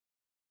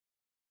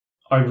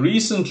I've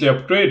recently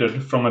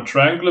upgraded from a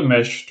triangular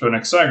mesh to an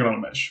hexagonal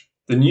mesh.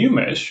 The new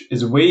mesh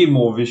is way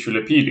more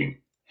visually appealing.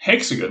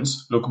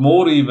 Hexagons look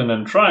more even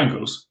than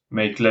triangles,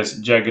 make less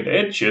jagged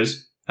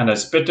edges, and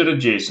has better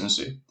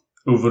adjacency.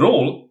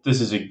 Overall,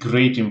 this is a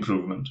great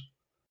improvement.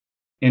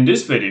 In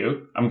this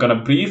video, I'm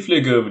gonna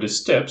briefly go over the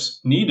steps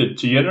needed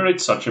to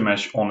generate such a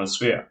mesh on a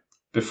sphere.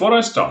 Before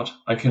I start,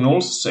 I can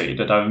also say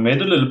that I've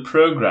made a little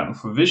program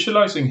for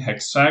visualizing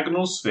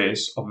hexagonal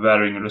spheres of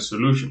varying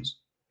resolutions.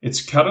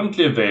 It's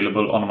currently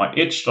available on my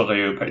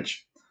itch.io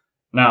page.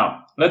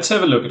 Now, let's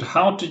have a look at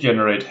how to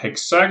generate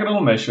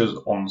hexagonal meshes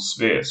on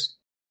spheres.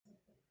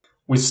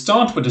 We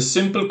start with a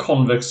simple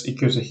convex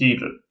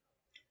icosahedron.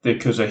 The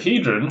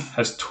icosahedron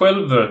has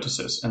 12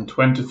 vertices and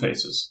 20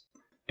 faces.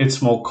 It's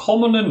more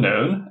commonly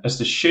known as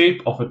the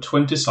shape of a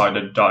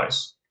 20-sided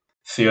dice.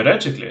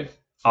 Theoretically,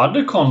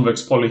 other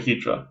convex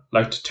polyhedra,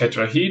 like the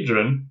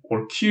tetrahedron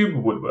or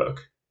cube, would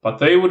work, but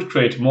they would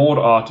create more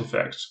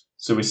artifacts,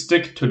 so we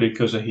stick to the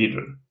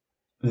icosahedron.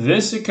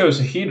 This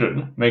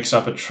icosahedron makes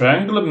up a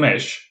triangular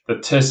mesh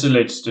that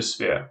tessellates the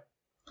sphere.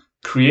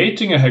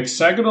 Creating a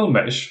hexagonal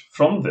mesh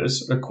from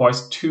this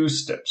requires two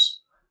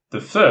steps. The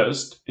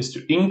first is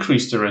to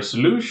increase the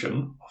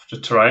resolution of the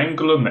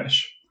triangular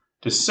mesh.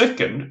 The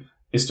second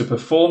is to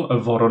perform a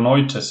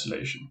Voronoi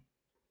tessellation.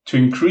 To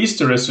increase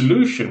the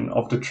resolution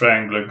of the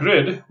triangular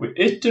grid, we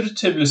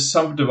iteratively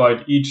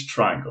subdivide each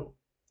triangle.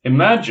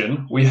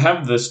 Imagine we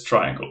have this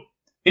triangle.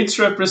 It's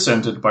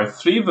represented by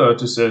 3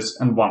 vertices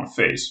and 1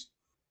 face.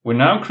 We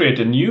now create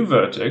a new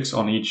vertex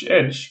on each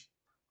edge.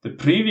 The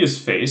previous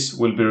face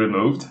will be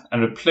removed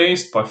and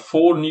replaced by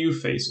 4 new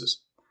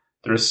faces.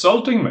 The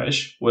resulting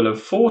mesh will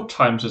have 4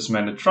 times as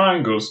many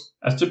triangles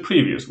as the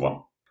previous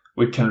one.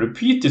 We can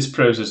repeat this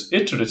process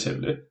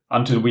iteratively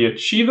until we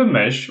achieve a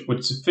mesh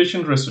with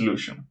sufficient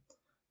resolution.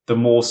 The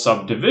more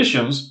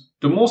subdivisions,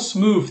 the more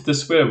smooth the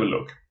sphere will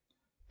look.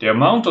 The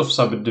amount of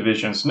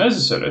subdivisions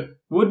necessary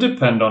would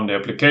depend on the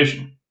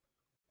application.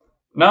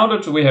 Now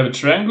that we have a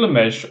triangular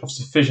mesh of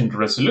sufficient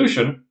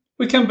resolution,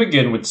 we can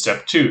begin with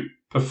step 2,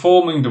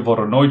 performing the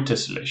Voronoi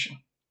tessellation.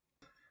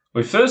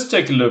 We first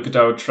take a look at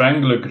our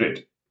triangular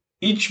grid.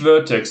 Each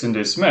vertex in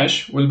this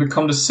mesh will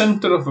become the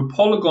center of a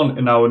polygon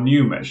in our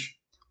new mesh.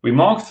 We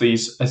mark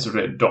these as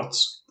red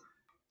dots.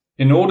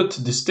 In order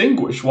to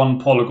distinguish one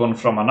polygon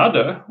from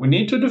another, we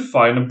need to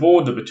define a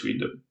border between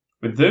them.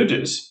 We do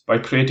this by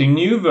creating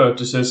new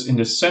vertices in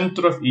the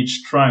center of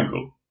each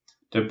triangle.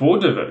 The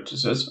border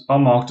vertices are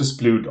marked as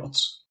blue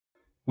dots.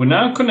 We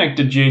now connect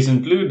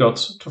adjacent blue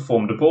dots to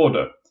form the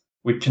border.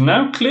 We can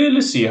now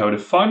clearly see how the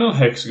final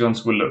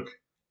hexagons will look.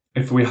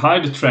 If we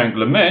hide the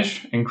triangular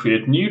mesh and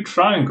create new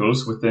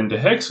triangles within the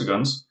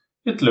hexagons,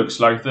 it looks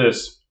like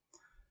this.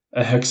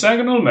 A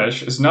hexagonal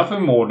mesh is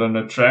nothing more than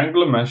a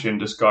triangular mesh in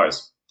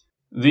disguise.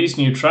 These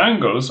new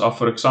triangles are,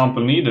 for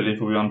example, needed if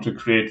we want to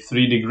create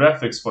 3D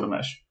graphics for the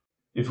mesh.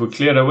 If we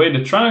clear away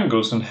the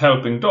triangles and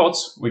helping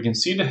dots, we can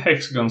see the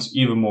hexagons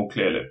even more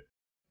clearly.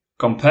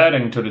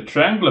 Comparing to the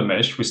triangular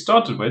mesh we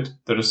started with,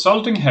 the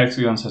resulting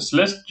hexagons has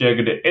less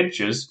jagged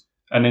edges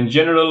and in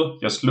general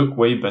just look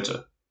way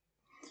better.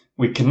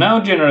 We can now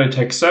generate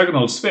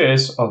hexagonal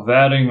spheres of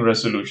varying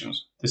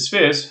resolutions. The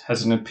spheres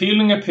has an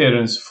appealing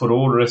appearance for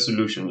all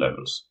resolution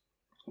levels.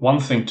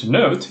 One thing to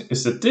note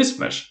is that this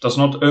mesh does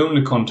not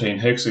only contain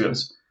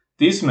hexagons.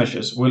 These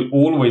meshes will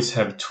always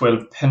have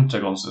 12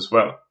 pentagons as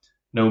well,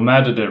 no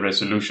matter the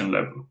resolution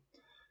level.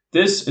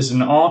 This is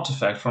an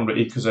artifact from the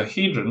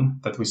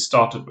icosahedron that we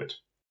started with.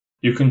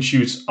 You can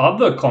choose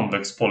other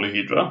convex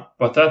polyhedra,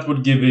 but that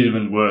would give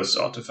even worse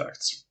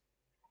artifacts.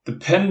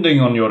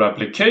 Depending on your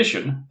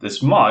application,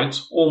 this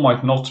might or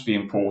might not be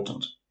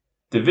important.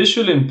 The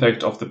visual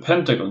impact of the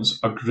pentagons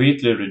are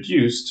greatly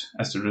reduced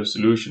as the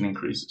resolution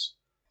increases.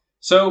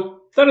 So,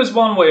 that is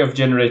one way of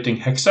generating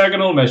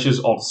hexagonal meshes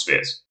of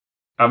spheres.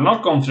 I've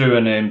not gone through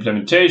any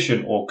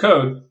implementation or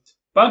code,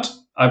 but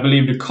I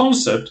believe the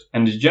concept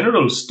and the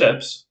general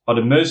steps are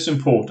the most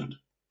important.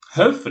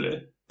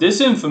 Hopefully, this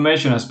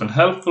information has been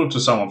helpful to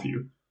some of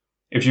you.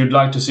 If you'd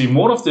like to see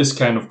more of this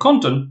kind of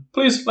content,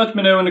 please let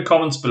me know in the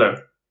comments below.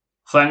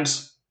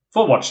 Thanks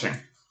for watching.